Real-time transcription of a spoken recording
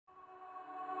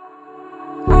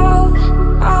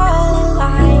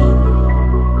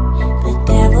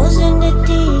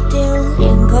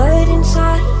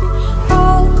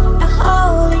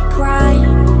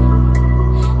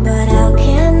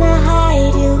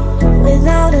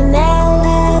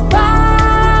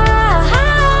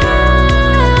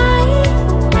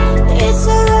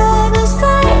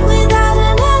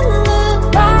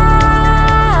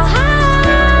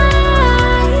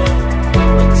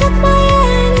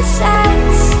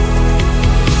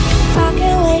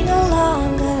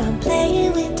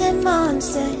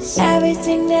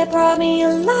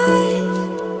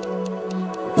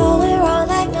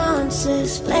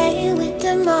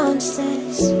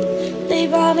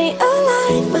me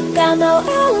alive, but got no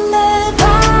alibi.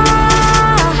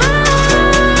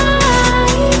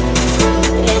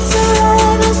 It's a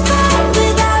lover's fight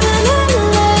without an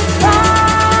alibi.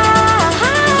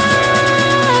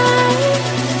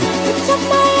 It's up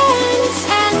my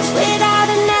hands without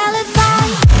an alibi.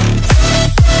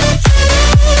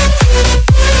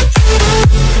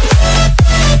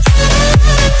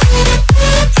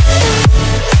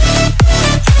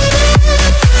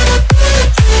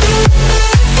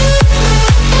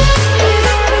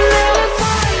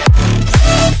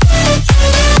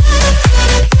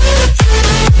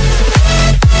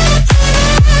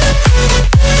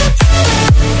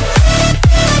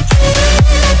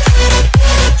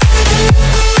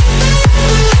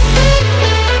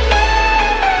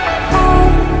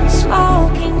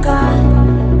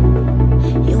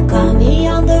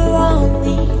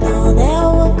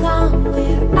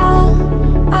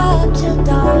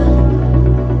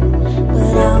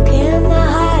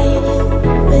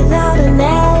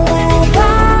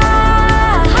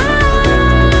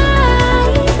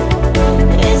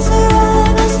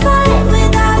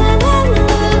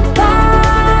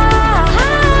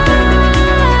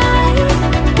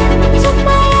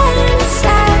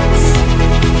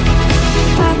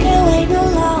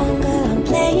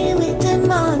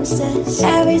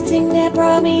 Everything that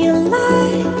brought me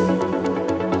alive.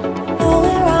 Oh,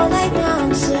 we're all like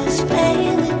monsters,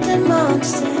 playing with the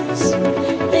monsters.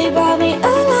 They brought me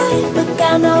alive, but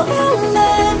got no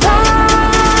alibi.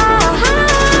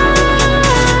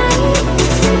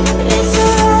 It's a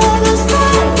lover's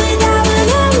fight without an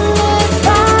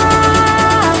alibi.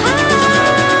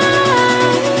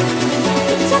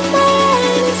 It's up my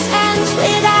hands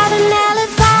without an alibi.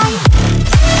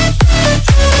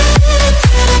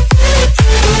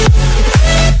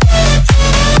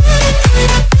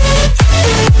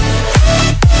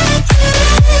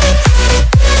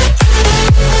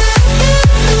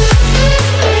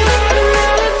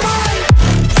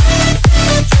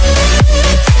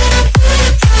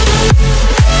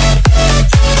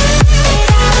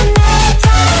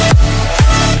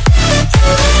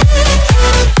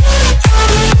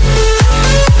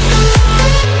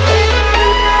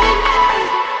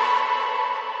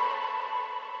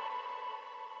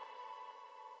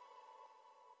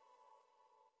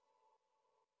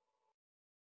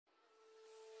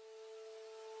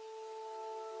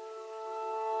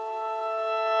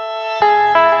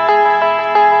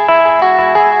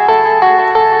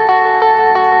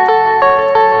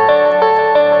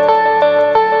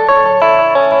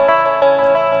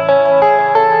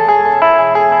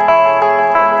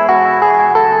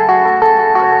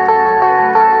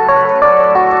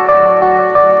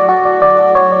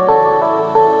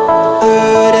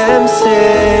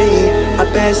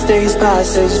 Best days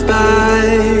pass us by,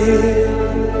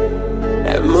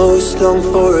 and most long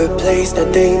for a place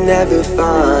that they never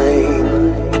find.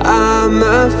 I'm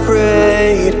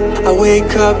afraid I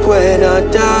wake up when I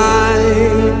die,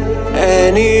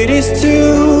 and it is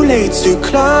too late to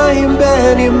climb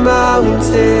any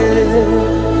mountain.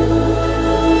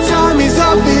 Time is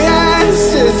of the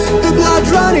essence, the blood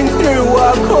running through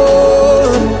our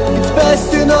core. It's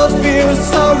best to not feel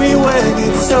sorry when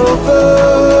it's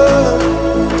over.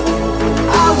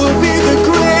 I will be the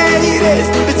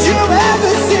greatest that you've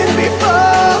ever seen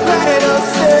before, and I'll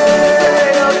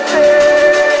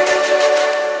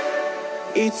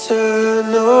stay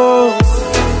eternal.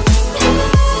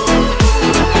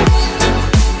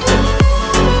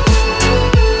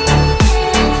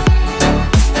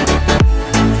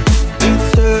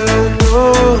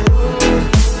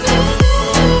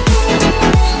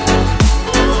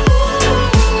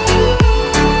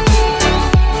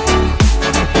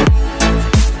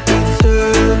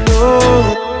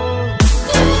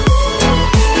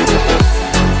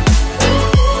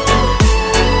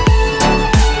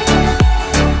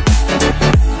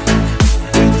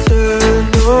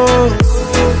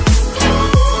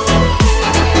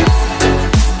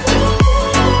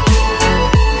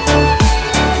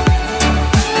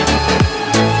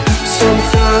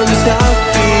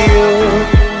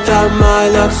 My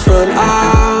luck's run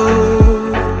out.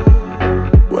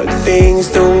 When things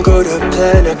don't go to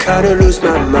plan, I kinda lose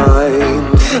my mind.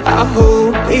 I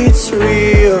hope it's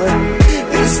real,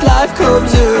 this life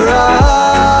comes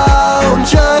around.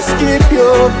 Just keep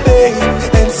your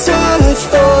faith and search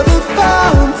for the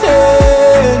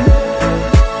fountain.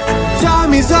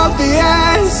 Time is of the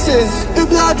essence, the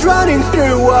blood running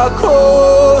through our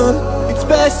core. It's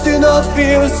best to not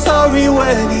feel sorry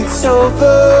when it's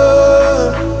over.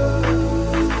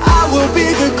 Will be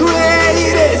the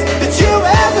greatest that you've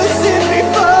ever seen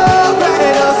before,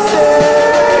 and I'll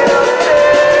stay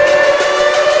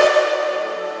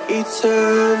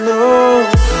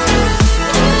eternal.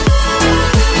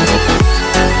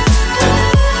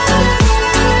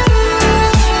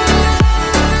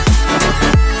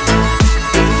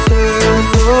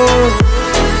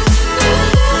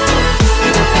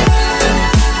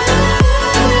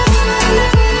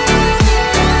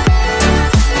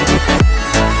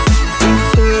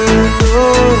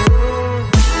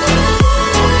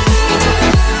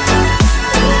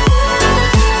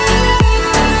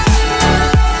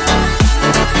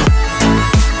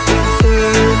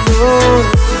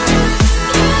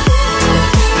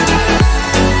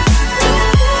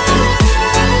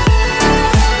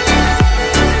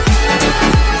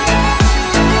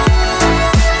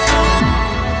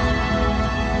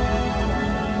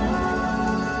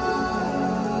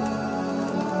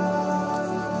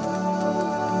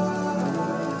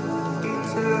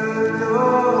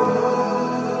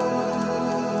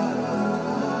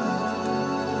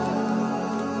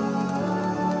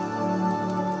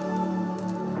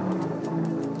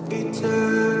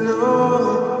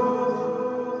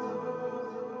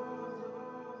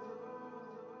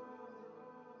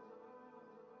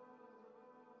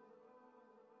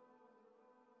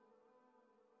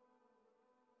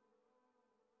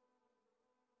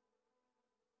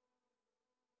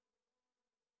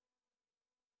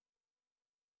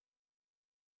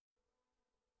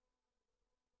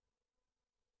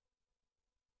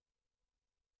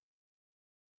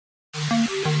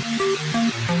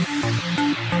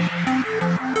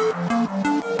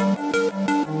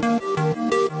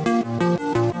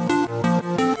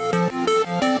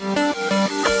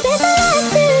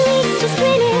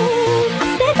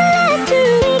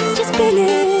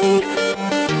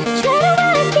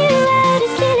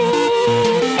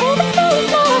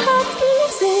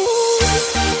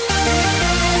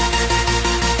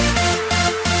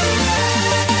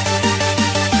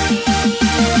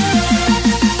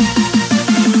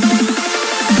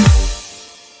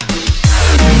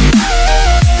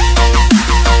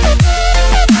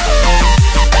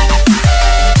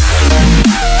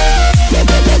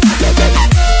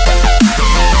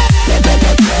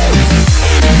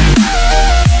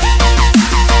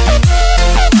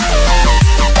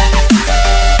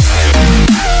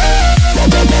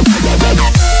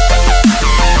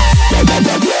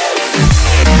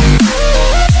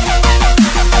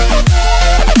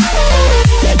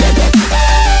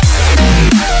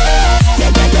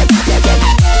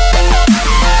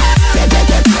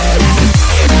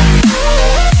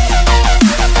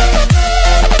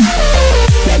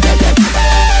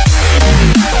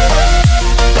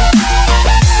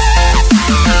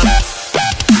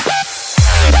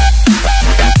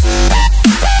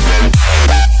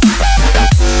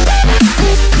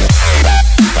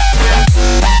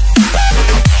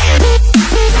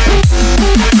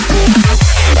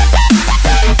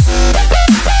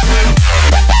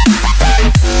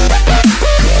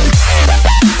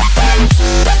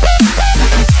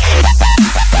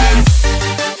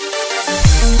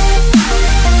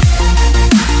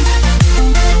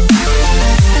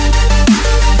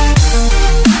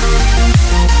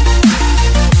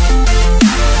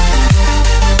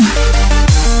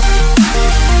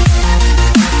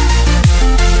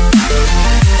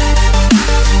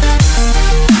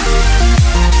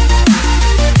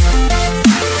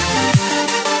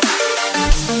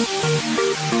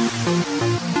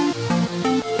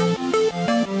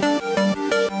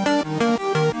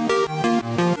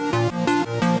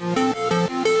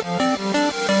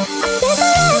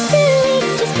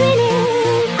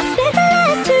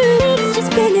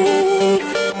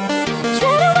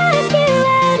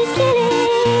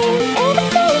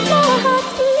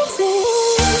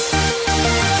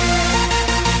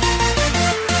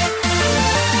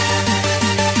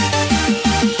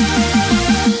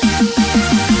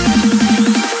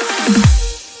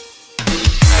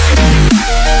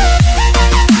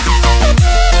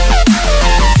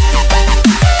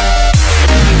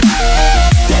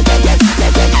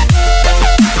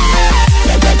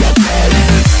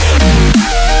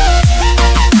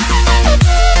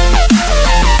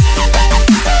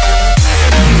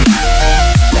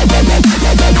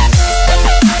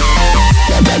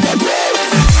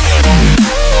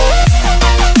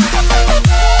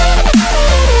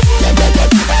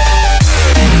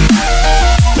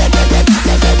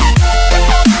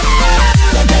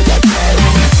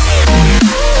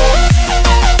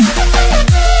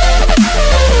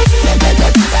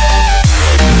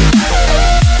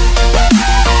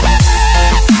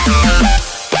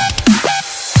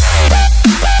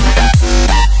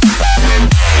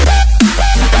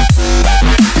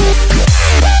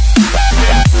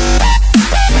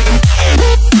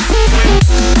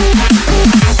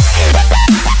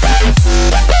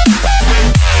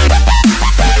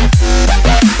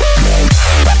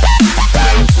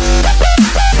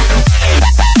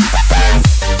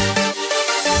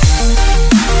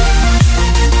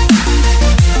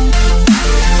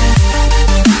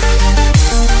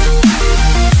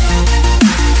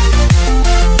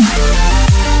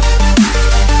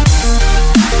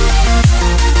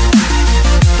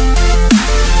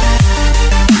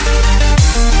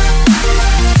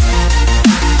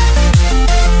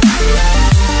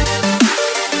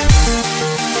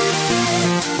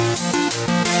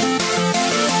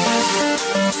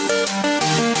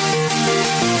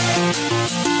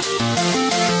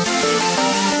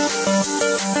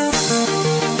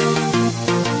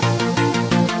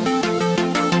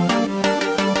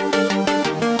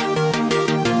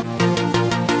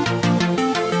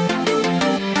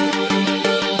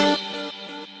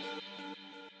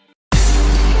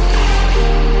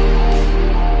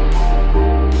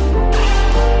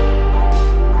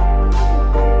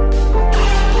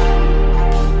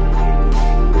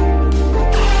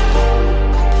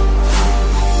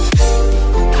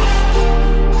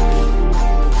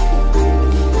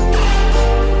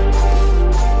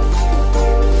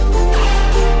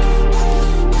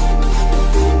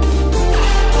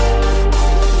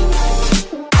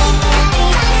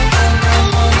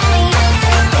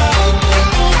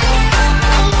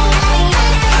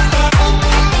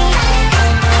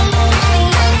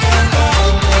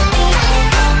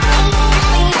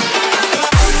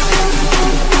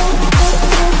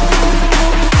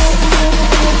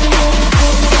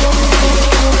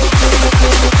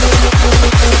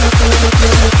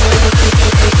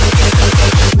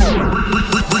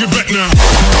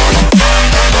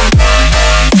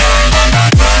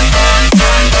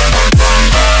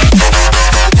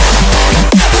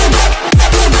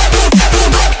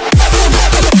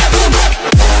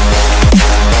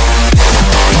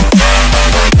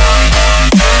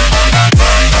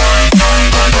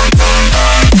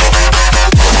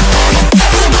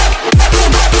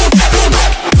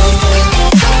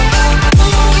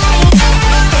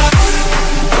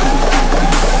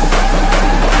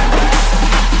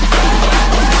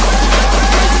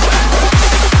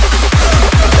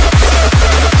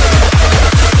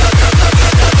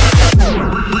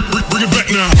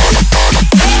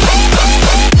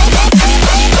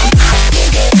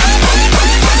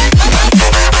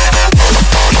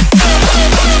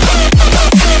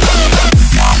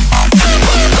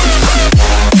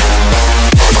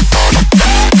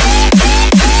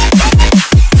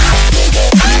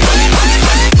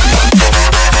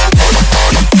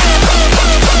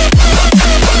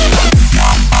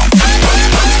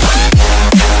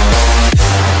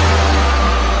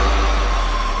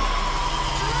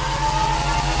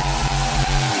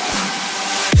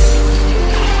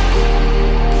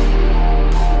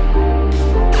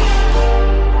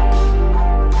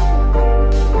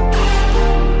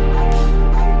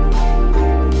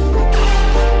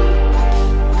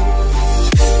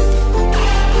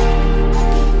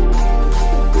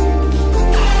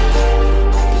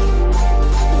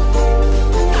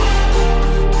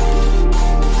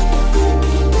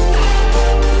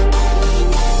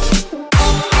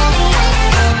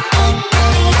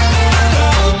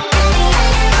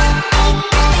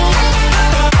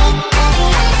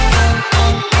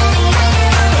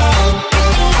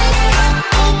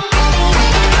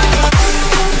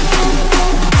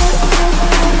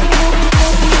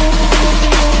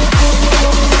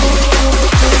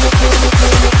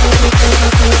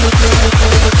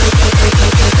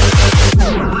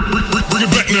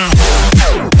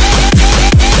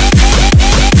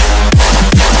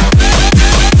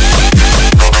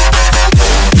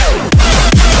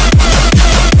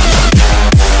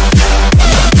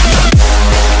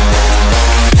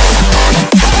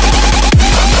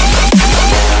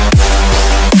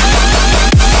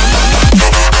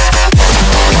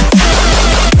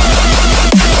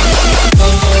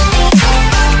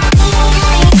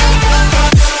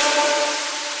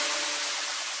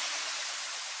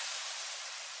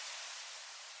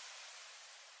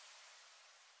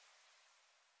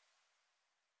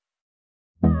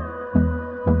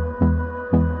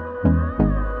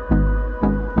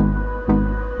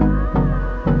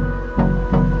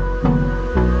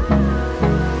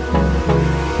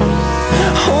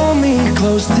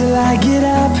 I get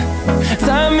up,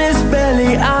 time is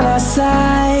barely on our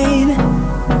side.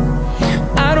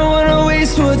 I don't wanna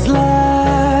waste what's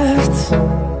left.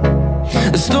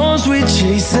 The storms we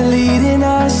chase are leading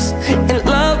us, and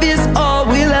love is all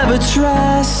we'll ever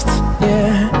trust.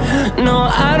 Yeah, no,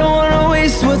 I don't wanna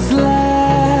waste what's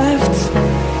left.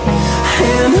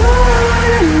 And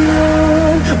on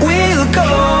we'll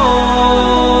go,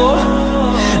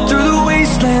 through the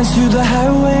wastelands, through the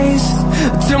highways,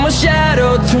 till my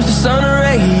shadow turns to sun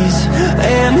rays.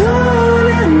 And on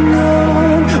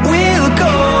we'll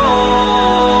go,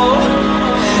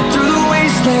 through the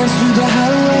wastelands, through the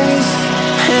highways,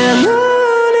 and on.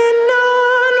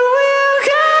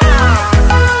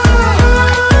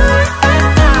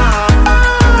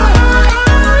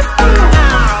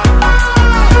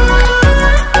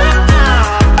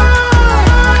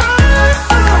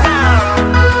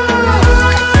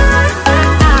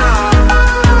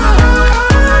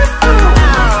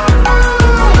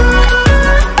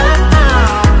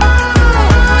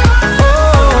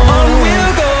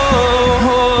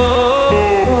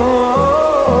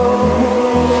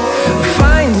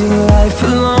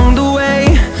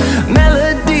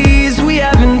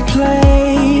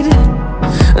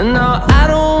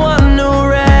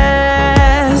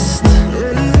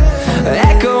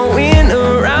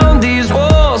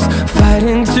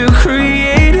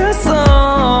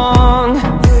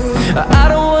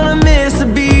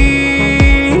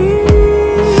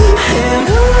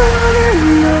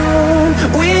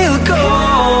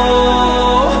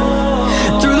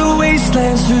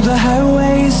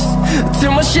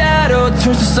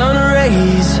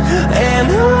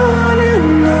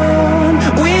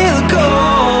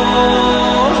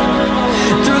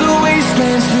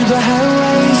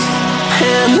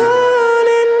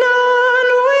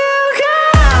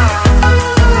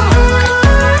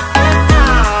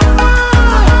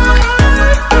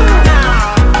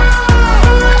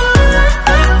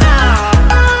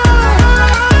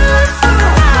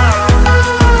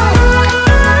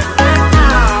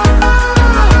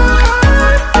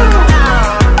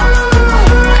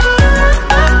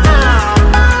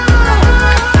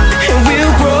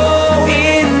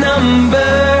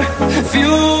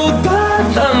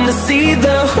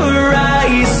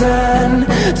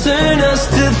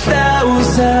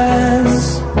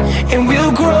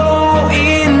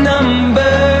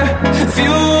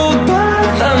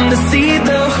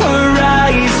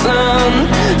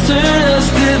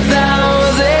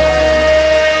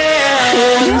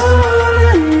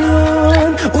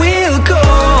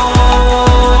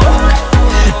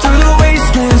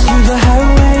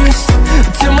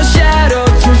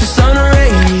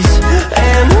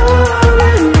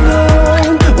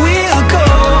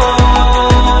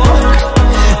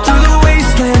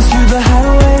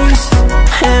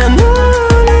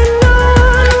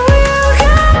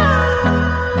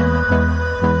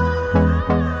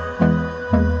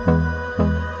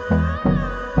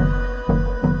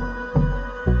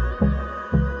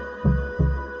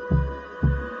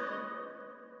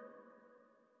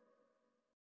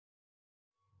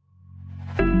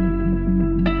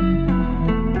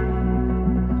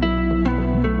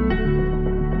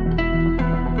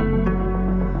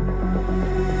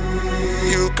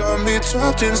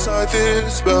 Trapped inside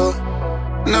this spell.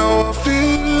 Now I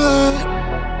feel it,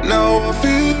 now I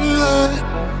feel it.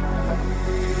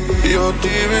 Your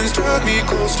demons drag me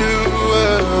close to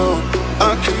hell.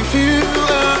 I can feel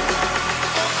it.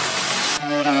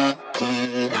 Had a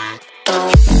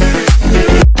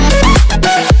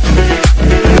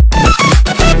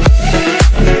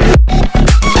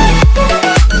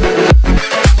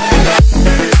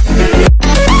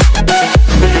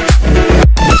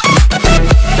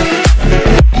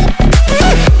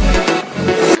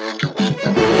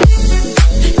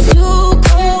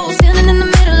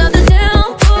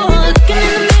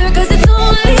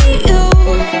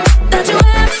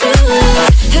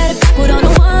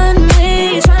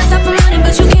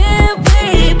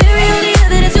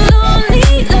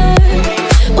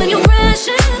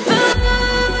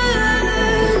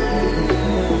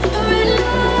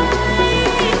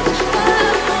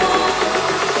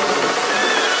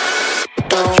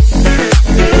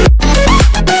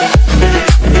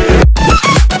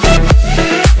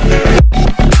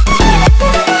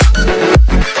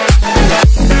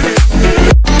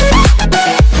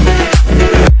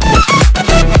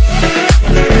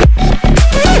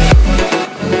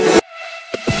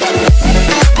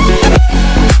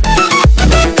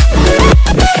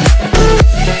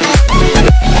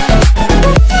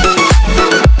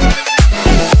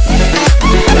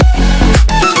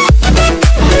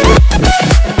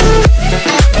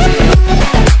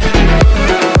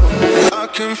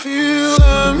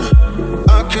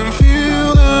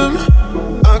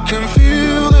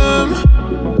them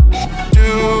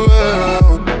too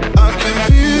well. I can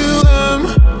feel them,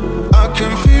 I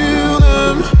can feel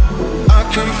them, I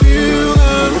can feel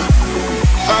them,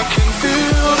 I can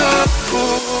feel them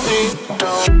pull me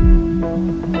down.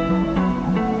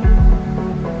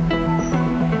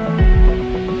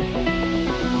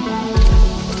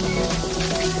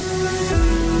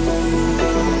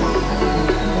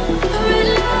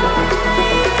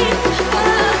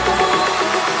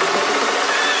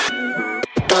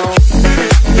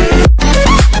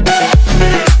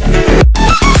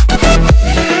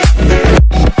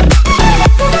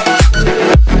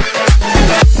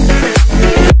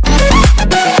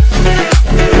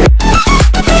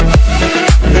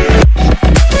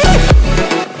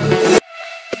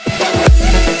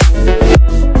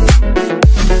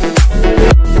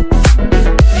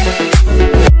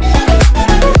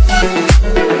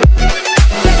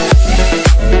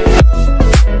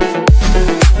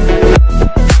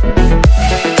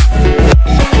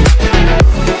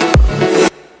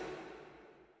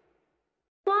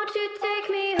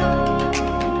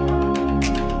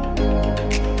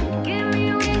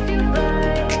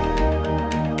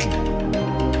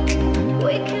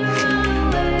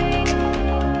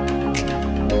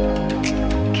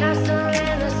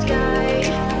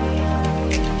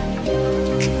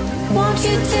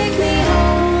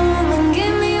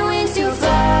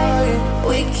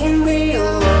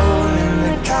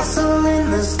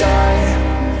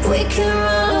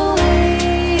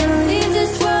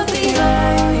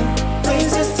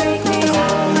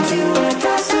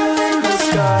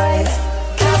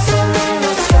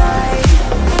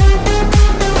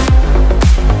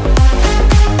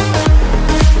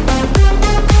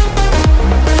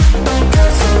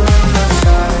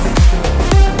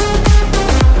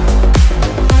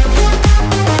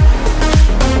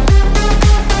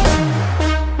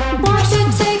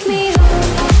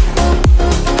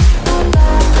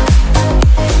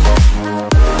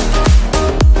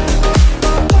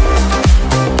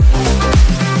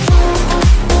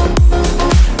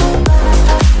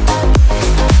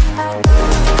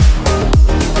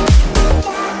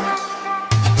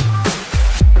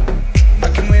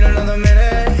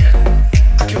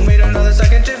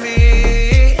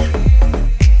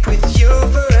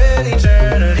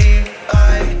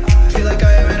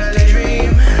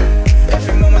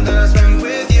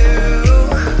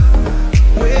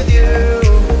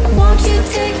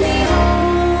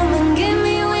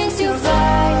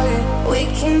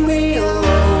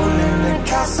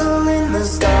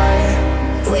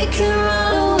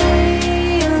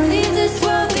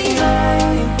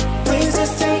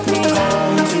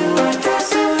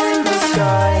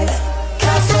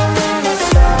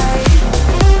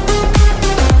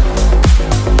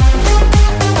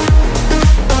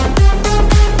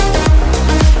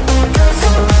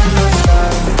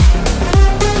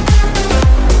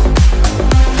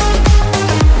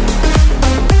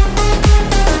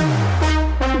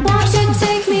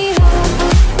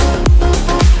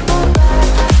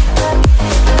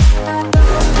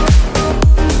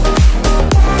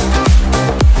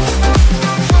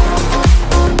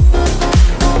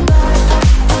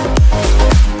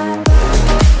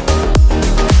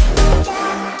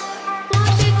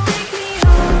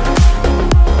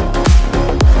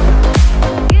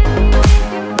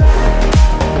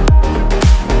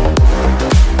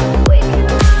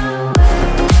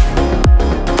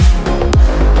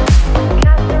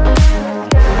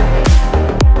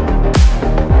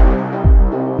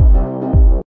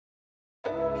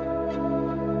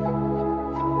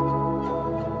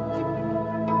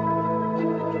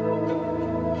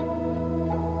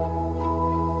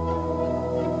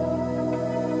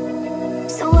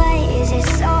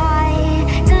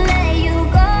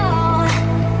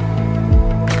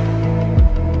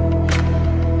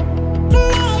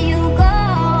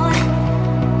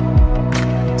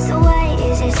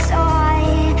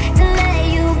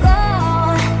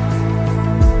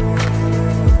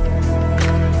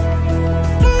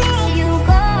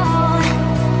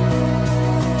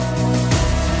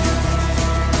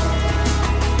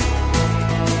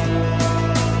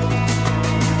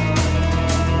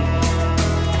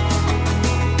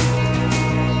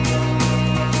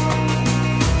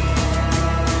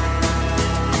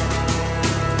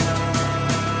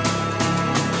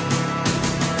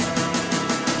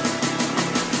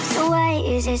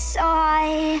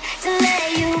 decide to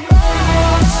let you go.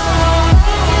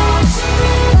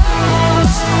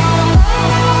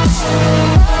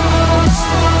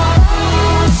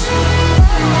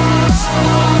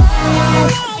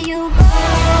 Let you go.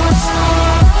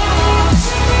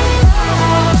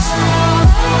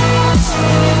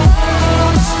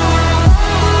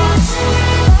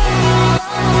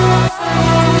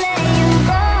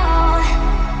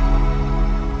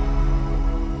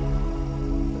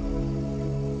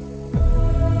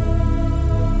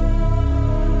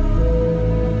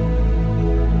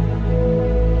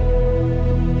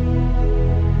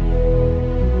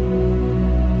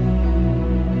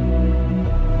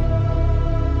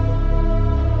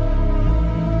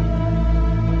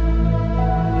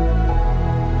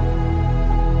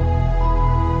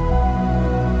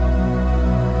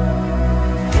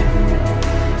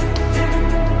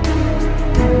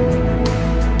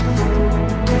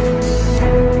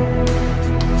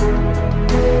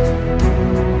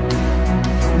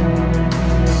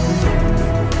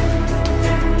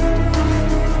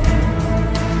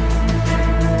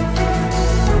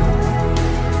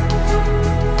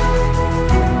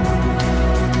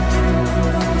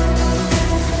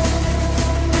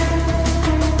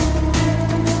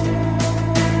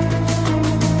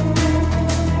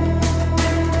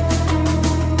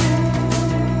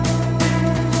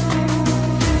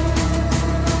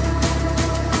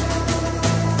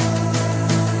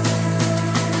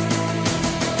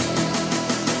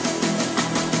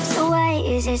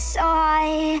 is it so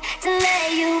hard to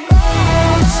let you go?